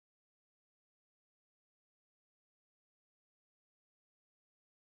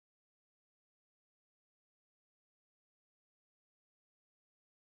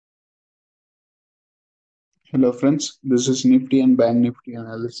Hello friends, this is Nifty and Bank Nifty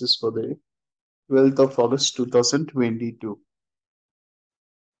analysis for the 12th of August 2022.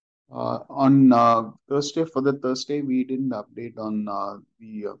 On Thursday, for the Thursday, we didn't update on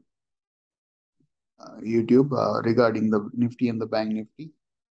the YouTube regarding the Nifty and the Bank Nifty,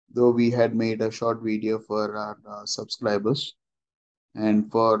 though we had made a short video for our subscribers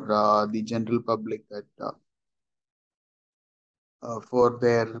and for the general public that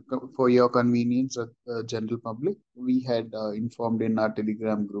for your convenience at the general public, we had informed in our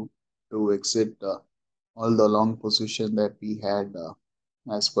Telegram group to exit all the long position that we had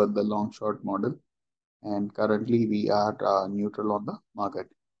as per the long short model, and currently we are neutral on the market.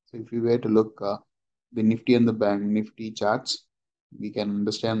 So if you were to look the Nifty and the Bank Nifty charts, we can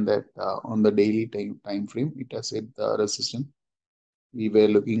understand that on the daily time frame it has hit the resistance. We were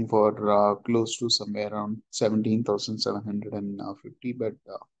looking for close to somewhere around 17,750, but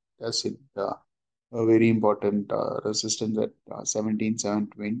that's hit a very important resistance at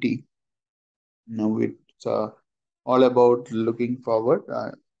 17,720. Now it's all about looking forward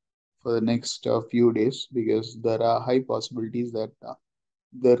for the next few days, because there are high possibilities that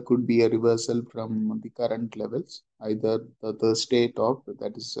there could be a reversal from the current levels. Either the Thursday top,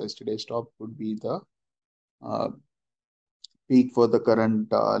 that is yesterday's top, could be the uh, peak for the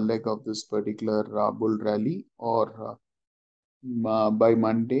current leg of this particular bull rally, or by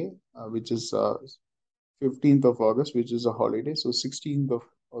Monday, which is 15th of August, which is a holiday. So 16th of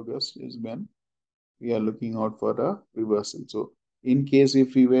August is when we are looking out for a reversal. So in case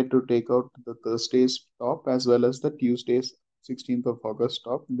if we were to take out the Thursday's top as well as the Tuesday's 16th of August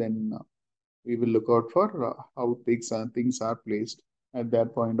top, then we will look out for how things are placed at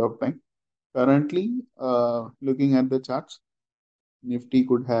that point of time. Currently, looking at the charts, Nifty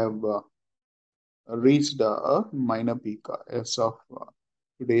could have reached a minor peak as of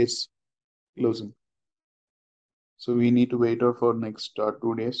today's closing. So we need to wait out for next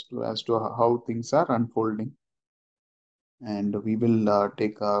 2 days as to how things are unfolding, and we will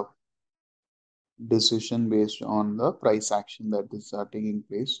take a decision based on the price action that is taking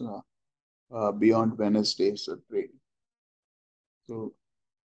place beyond Wednesday's trade. So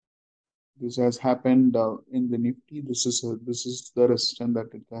this has happened in the Nifty. This is the resistance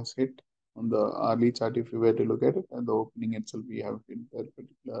that it has hit on the early chart. If you were to look at it, at the opening itself, we have hit that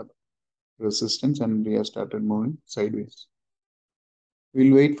particular resistance and we have started moving sideways.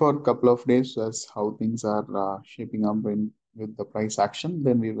 We'll wait for a couple of days as how things are shaping up with the price action.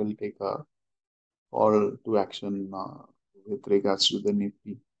 Then we will take a call to action with regards to the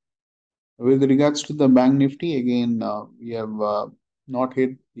Nifty. With regards to the Bank Nifty, again, we have not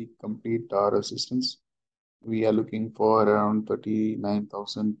hit the complete resistance. We are looking for around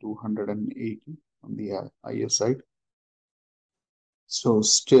 39,280 on the higher side. So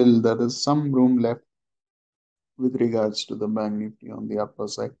still there is some room left with regards to the Bank Nifty on the upper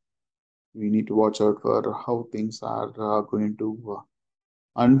side. We need to watch out for how things are going to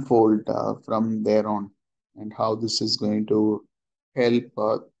unfold from there on, and how this is going to help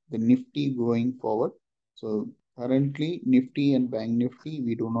the Nifty going forward. So currently, Nifty and Bank Nifty,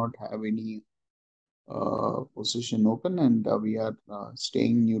 we do not have any position open, and we are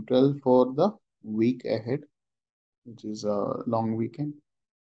staying neutral for the week ahead, which is a long weekend.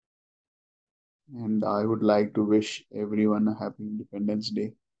 And I would like to wish everyone a happy Independence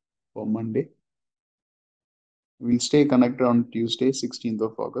Day for Monday. We'll stay connected on Tuesday, 16th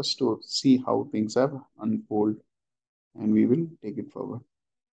of August, to see how things have unfold, and we will take it forward.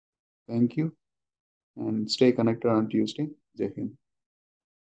 Thank you, and stay connected on Tuesday. Jai Hind.